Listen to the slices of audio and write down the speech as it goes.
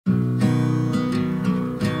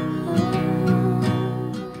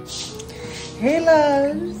Hey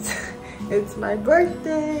loves, it's my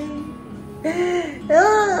birthday.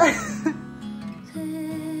 Ah.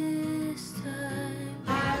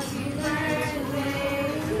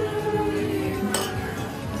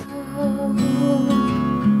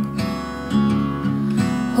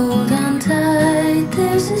 Hold on tight,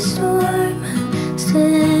 there's a storm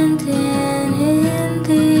standing in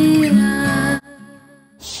the eye.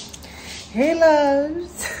 Hey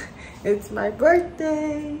loves, it's my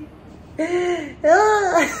birthday.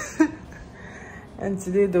 Ah. And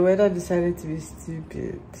today the weather decided to be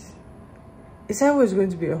stupid. It said it was going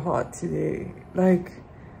to be hot today. Like,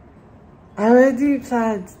 I already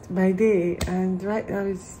planned my day and right now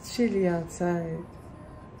it's chilly outside.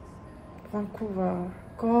 Vancouver,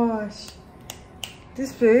 gosh.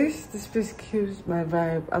 This place kills my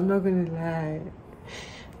vibe. I'm not gonna lie.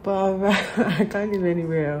 But I can't live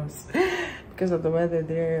anywhere else because of the weather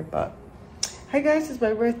there. But hi guys, it's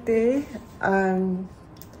my birthday.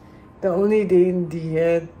 The only day in the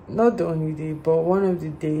year, not the only day, but one of the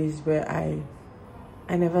days where I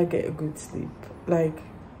never get a good sleep. Like,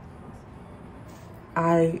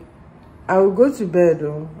 I will go to bed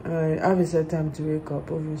though. I have a set time to wake up,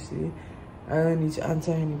 obviously. I don't need to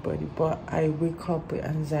answer anybody, but I wake up with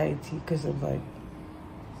anxiety because of, like,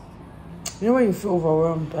 you know when you feel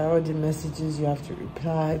overwhelmed by all the messages you have to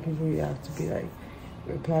reply, people you have to be like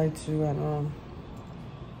reply to and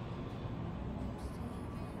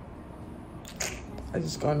I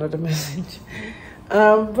just got another message.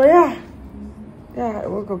 But yeah, I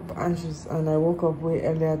woke up anxious and I woke up way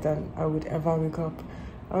earlier than I would ever wake up.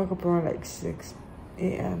 I woke up around like 6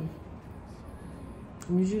 a.m.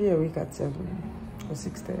 I'm usually awake at 7 or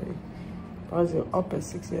 6:30. I was up at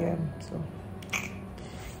 6 a.m. So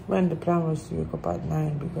when the plan was to wake up at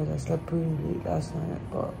 9 because I slept pretty late last night.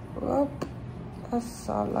 But well, that's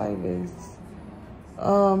how life is.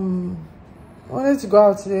 Wanted to go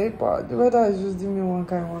out today, but the weather is just doing me one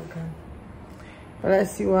kind. But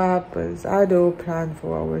let's see what happens. I had a whole plan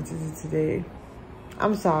for what we're to do today.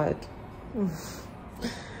 I'm sad.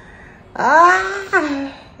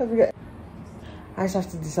 I just have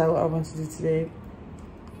to decide what I want to do today.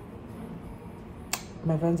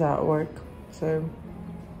 My friends are at work, so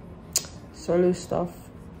solo stuff.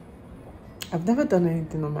 I've never done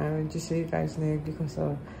anything on my own, just so you guys know, because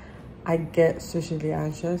I get socially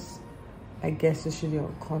anxious. I get socially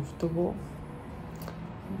uncomfortable.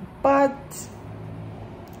 But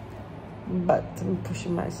I'm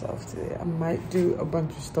pushing myself today. I might do a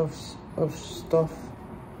bunch of stuff.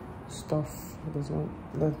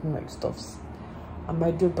 Nothing like stuffs. I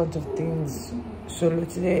might do a bunch of things solo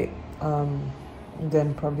today.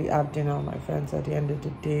 Then probably have dinner with my friends at the end of the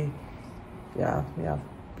day. Yeah,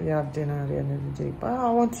 we have dinner at the end of the day. But I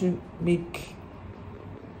want to make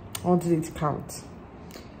it count.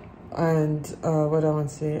 And what I want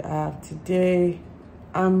to say, I have today.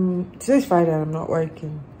 Today's Friday and I'm not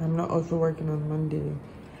working. I'm not also working on Monday.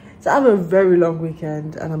 So I have a very long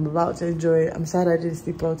weekend and I'm about to enjoy it. I'm sad I didn't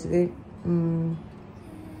sleep well today.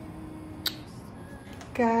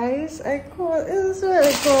 Guys, it was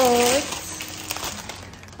really good.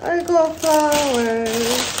 I got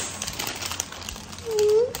flowers.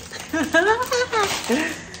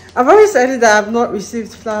 I've always said that I've not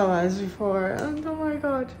received flowers before. And oh my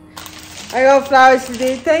god. I got flowers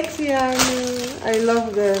today. Thanks, Yanu. I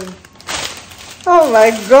love them. Oh my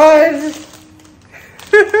god.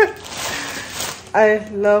 I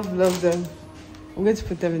love them. I'm going to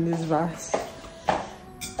put them in this vase.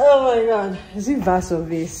 Oh my god. Is it vase or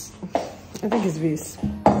vase? I think it's vase.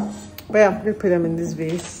 But yeah, I'm going to put them in this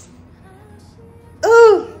vase.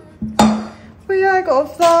 Oh! But yeah, I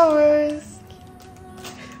got flowers.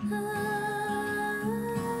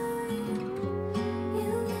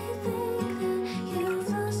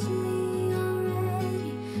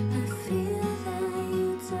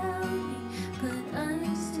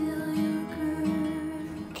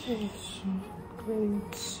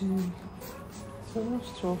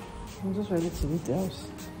 So I'm just ready to leave the house.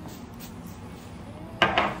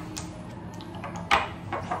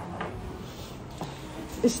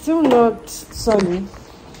 It's still not sunny,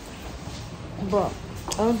 but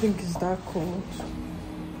I don't think it's that cold.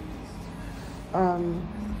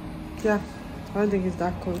 Yeah, I don't think it's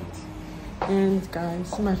that cold. And guys,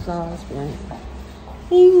 see my flowers behind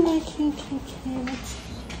me.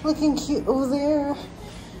 Looking cute over there.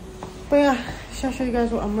 But yeah, I'll show you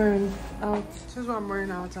guys what I'm wearing out. This is what I'm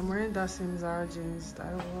wearing out. I'm wearing that same Zara jeans that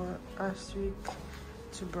I wore last week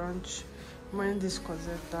to brunch. I'm wearing this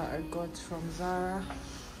corset that I got from Zara.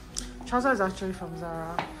 Trouser is actually from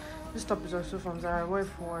Zara. This top is also from Zara. I wore it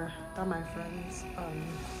for my friend's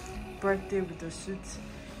birthday with a suit.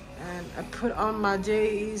 And I put on my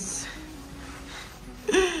J's.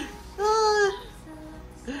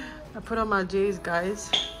 I put on my J's, guys.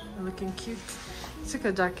 I'm looking cute. Took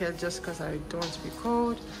a jacket just because I don't want to be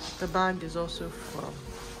cold. The bag is also from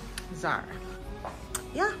Zara.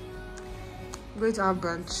 Yeah, I'm going to have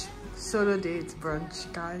brunch. Solo date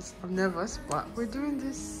brunch, guys. I'm nervous, but we're doing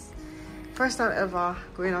this. First time ever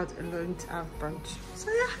going out alone to have brunch.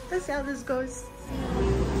 So yeah, let's see how this goes.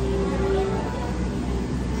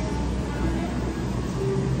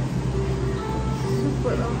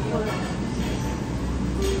 Super awkward.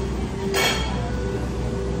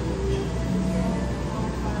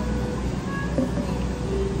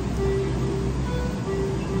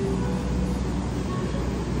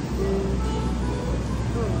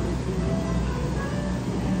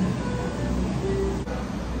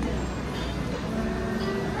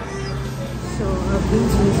 I've been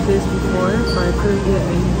to this place before, but I couldn't get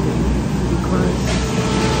anything because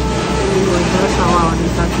it was rush hour on a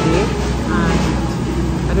Saturday, and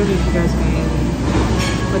I don't know if you guys can hear me,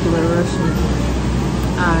 but they were rushing,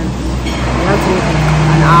 and we had to wait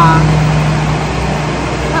an hour.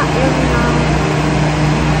 Not every now.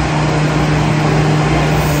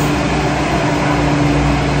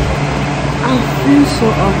 I feel so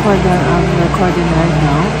awkward that I'm recording right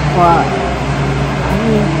now, but I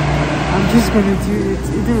mean, I'm just gonna do it.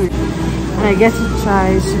 And I get to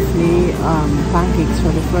try souffle pancakes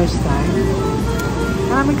for the first time.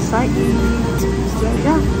 And I'm excited. So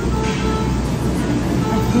yeah.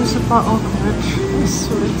 I feel super awkward. I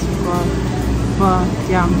swear to God. But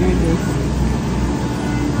yeah, I'm doing this.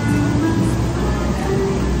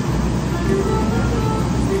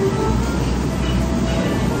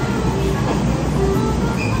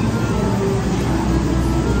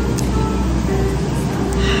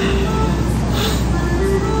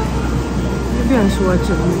 I should watch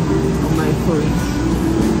it on my phone,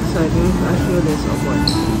 so I feel less awkward.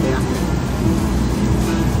 Yeah.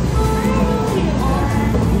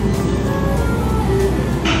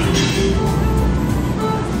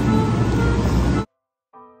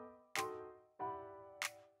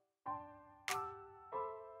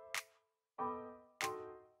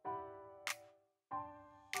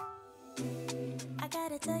 I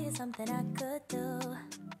gotta tell you something I could do.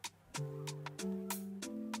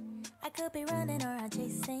 I could be running around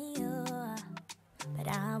chasing you, but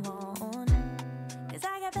I won't, cause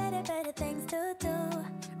I got better things to do.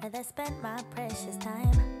 Rather spend my precious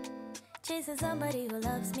time chasing somebody who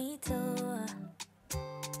loves me too.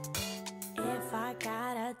 If I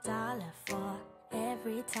got $1 for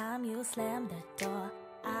every time you slam the door,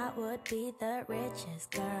 I would be the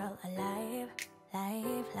richest girl alive.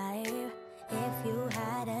 If you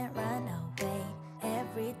hadn't run away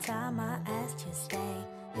every time I asked you stay,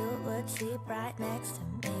 you would sleep right next to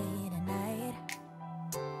me tonight.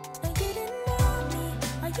 No, you didn't know me.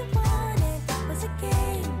 All you wanted was a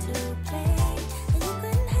game to play, and you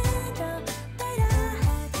couldn't handle that I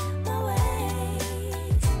had my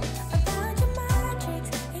ways. I found your matrix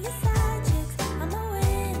and your side chicks. I'm a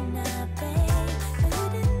winner, babe. No, you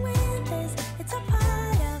didn't win this. It's a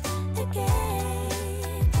part of the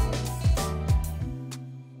game.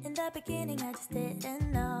 In the beginning, I just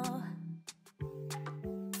didn't know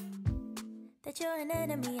that you're an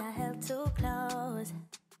enemy I held too close.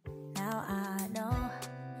 Now I know,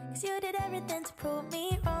 cause you did everything to prove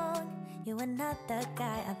me wrong. You were not the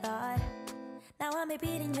guy I thought. Now I'm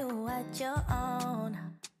beating you at your own.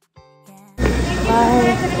 Yeah.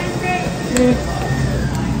 Bye.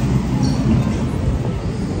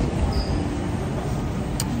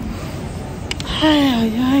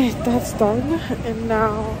 Hi, that's done, and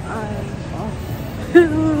now I'm off.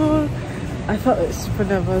 I felt super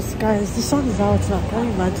nervous, guys. The sun is out now. Can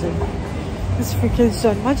you imagine? It's freaking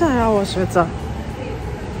sun. Imagine how I was sweater.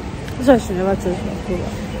 This I should never touch my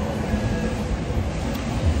cooler.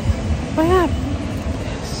 But yeah,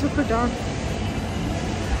 super done.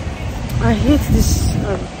 I hate this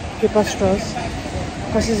paper straws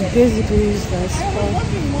because it's basically useless.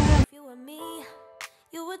 If you were me,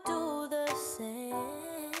 you would do the same.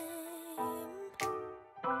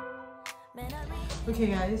 Okay,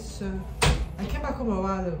 guys, so I came back home a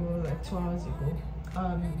while ago, like 2 hours ago.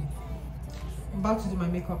 I'm about to do my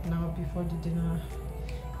makeup now before the dinner.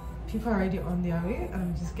 People are already on their way and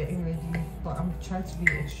I'm just getting ready, but I'm trying to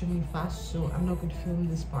be extremely fast, so I'm not going to film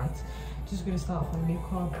this part. Just going to start off my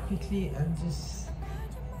makeup quickly and just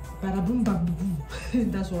bada boom bada boom.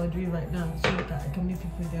 That's what we're doing right now, so that I can meet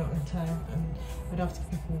people there on time and without have to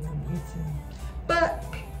keep people waiting. But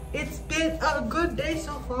it's been a good day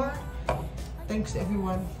so far. Thanks to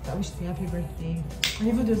everyone that wished me happy birthday, and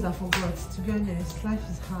even those that forgot. To be honest, life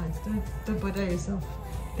is hard. Don't bother yourself.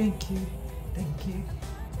 Thank you. Thank you.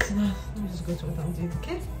 So now, let me just go to what I'm doing,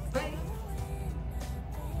 okay? Bye.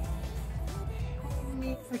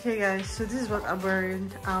 Okay guys, so this is what I'm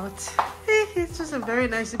wearing out. It's just a very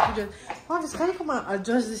nice picture. Obviously, can you come and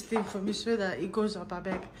adjust this thing for me so that it goes up? I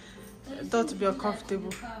beg. I thought to be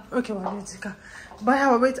uncomfortable. Okay, 1 minute. But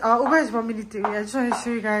yeah, wait, our Uber is 1 minute away. I just want to show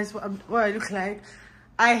you guys what I look like.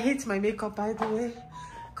 I hate my makeup, by the way,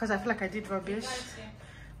 because I feel like I did rubbish.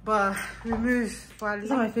 But we move. Well, this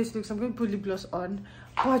is how my face looks. I'm going to put lip gloss on.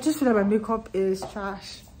 But I just feel like my makeup is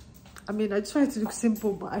trash. I mean, I just want it to look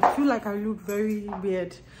simple, but I feel like I look very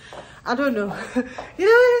weird. I don't know. You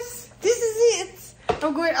know, this is it.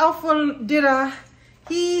 I'm going out for dinner.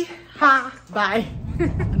 Bye.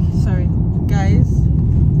 Sorry, guys.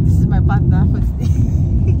 This is my partner for today.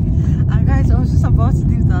 And guys, I was just about to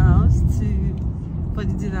leave the house for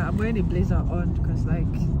the dinner. I'm wearing a blazer on because, like,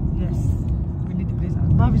 yes, we need the blazer.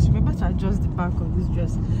 Marvis, remember to adjust the back of this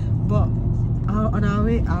dress. But on our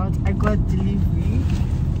way out, I got delivery.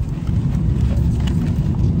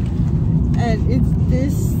 And it's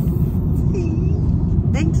this.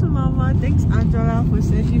 Thanks Mama, thanks Angela for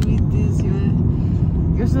sending me this.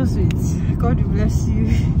 You're so sweet. God bless you.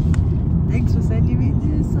 Thanks for sending me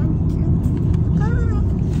this. So cute.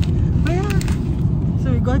 But yeah,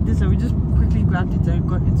 so we got this and we just quickly grabbed it and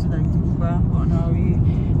got into like the Uber on our way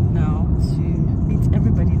now to meet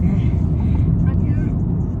everybody there. And yeah,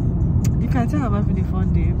 you can tell I'm having a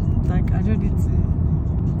fun day. Like, I don't need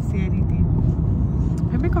to say anything.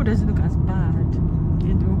 My makeup doesn't look as bad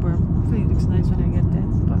in the Uber. Hopefully it looks nice when I get there.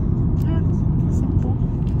 But yeah, simple.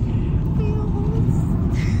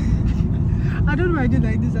 I don't know why I did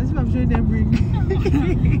like this. As if I'm showing them ring.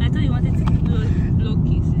 I thought you wanted to do blow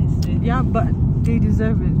kisses. Yeah, but they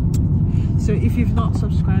deserve it. So if you've not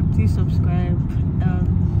subscribed, please subscribe.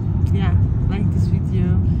 Yeah, like this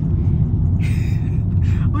video.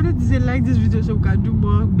 I wanted to say like this video so we can do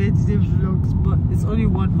more birthday vlogs, but it's only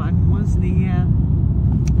one man once in a year.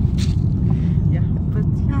 Yeah, but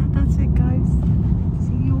yeah, that's it guys.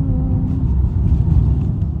 See you.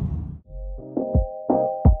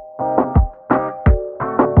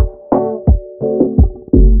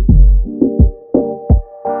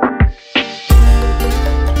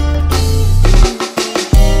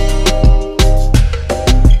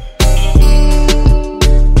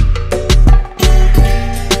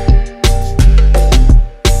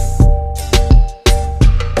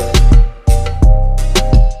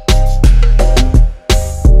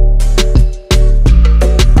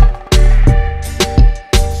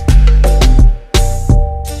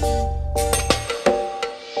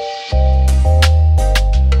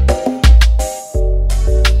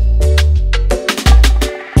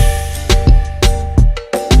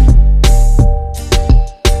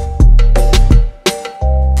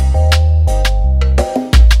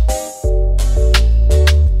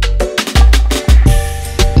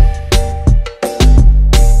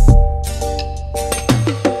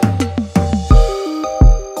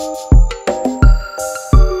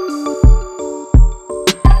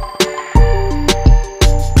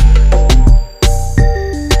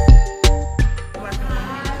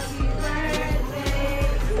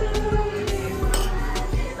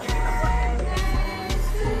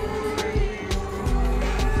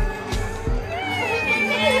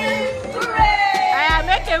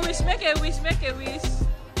 Make a wish.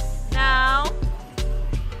 Now.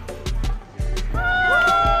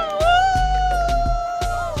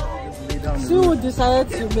 She would decide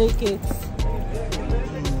to make it.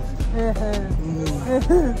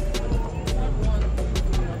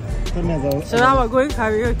 So now we're going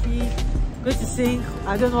karaoke. Going to sing.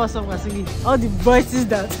 I don't know what song we're singing. All the voices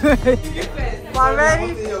that. We're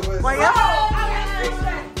ready. But yeah.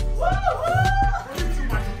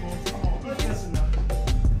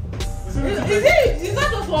 It's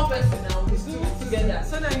not just one person now, we do it together.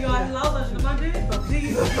 So now you are loud as nobody, but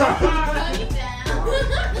please.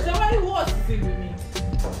 Somebody wants to sing with me.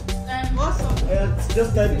 What song?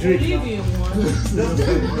 Just type Drake.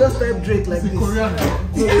 Just type Drake like this. Korean.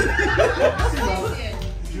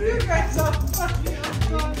 Drake.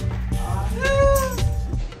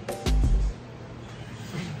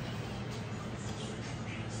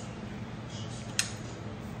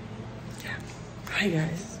 Hi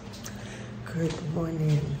guys. Good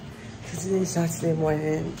morning. So today is Saturday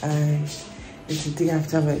morning and it's the day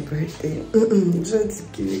after my birthday. Just want to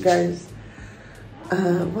give you guys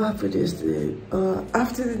what happened yesterday.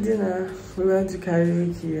 After the dinner, we went to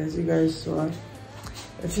karaoke, as you guys saw.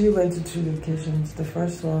 Actually went to 2 locations. The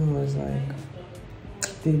first one was like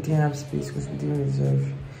they didn't have space because we didn't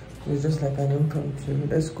reserve. It was just like an impromptu.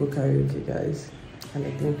 Let's go karaoke, guys. and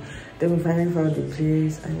then we finally found the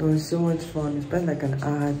place, and it was so much fun. We spent like an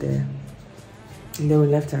hour there, and then we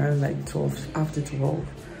left around like 12, after 12,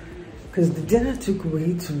 because the dinner took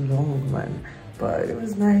way too long, man. But it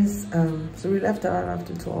was nice. So we left around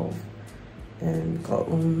after 12 and got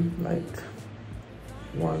home like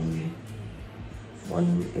 1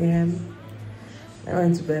 a.m. I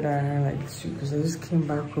went to bed around like 2 because I just came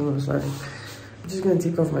back home. I was like, I'm just gonna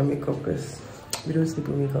take off my makeup because we don't sleep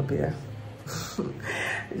with makeup here.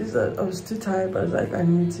 I was too tired, but I was like, I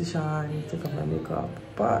need to shower, I need to take off my makeup.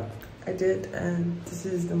 But I did, and this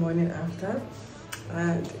is the morning after,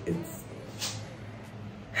 and it's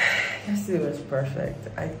yesterday was perfect.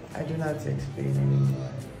 I don't know how to explain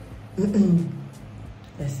anymore.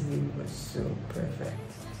 Yesterday was so perfect.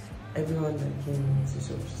 Everyone that came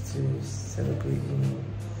to celebrate me,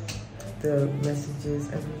 the messages,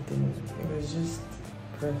 everything, it was just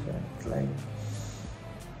perfect. Like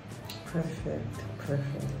perfect.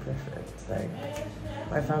 Like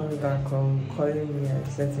my family back home calling me at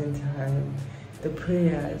a certain time, the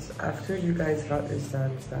prayers. I've told you guys countless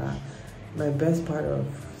times that my best part of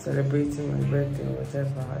celebrating my birthday or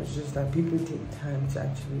whatever is just that people take time to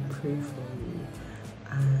actually pray for me.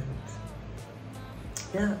 And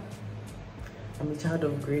yeah, I'm a child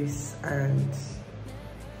of grace, and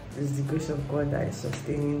it's the grace of God that is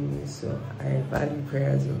sustaining me, so I value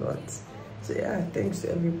prayers a lot. So yeah, thanks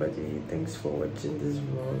to everybody. Thanks for watching this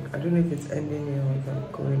vlog. I don't know if it's ending here or if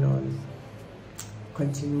I'm going on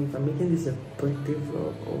continuing, if I'm making this a birthday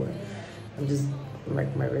vlog or I'm just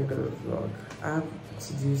like my regular vlog. I have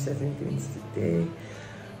to do certain things today,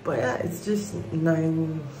 but yeah, it's just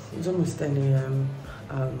 9, it's almost 10 a.m.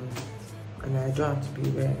 And I don't have to be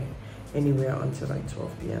there anywhere until like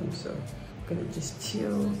 12 p.m. so I'm gonna just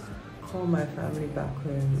chill, call my family back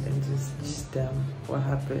home, and just them what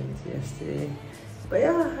happened yesterday. But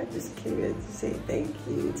yeah, I just came here to say thank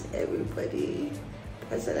you to everybody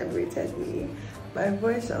that celebrated me. My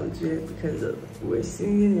voice sounds weird because we're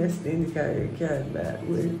singing yesterday in the karaoke,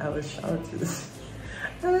 and I was shouting.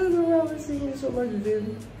 I don't know why I was singing so much with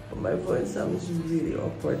him, but my voice sounds really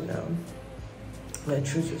awkward now. My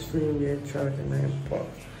throat was feeling weird throughout the night, but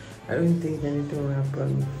I don't think anything will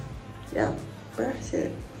happen. Yeah, but that's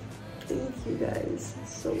it. Thank you guys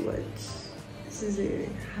so much. This is a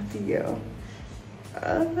happy girl.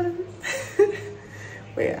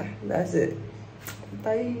 But yeah, that's it.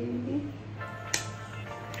 Bye.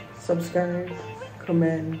 Subscribe,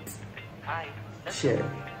 comment, share.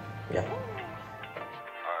 Yeah.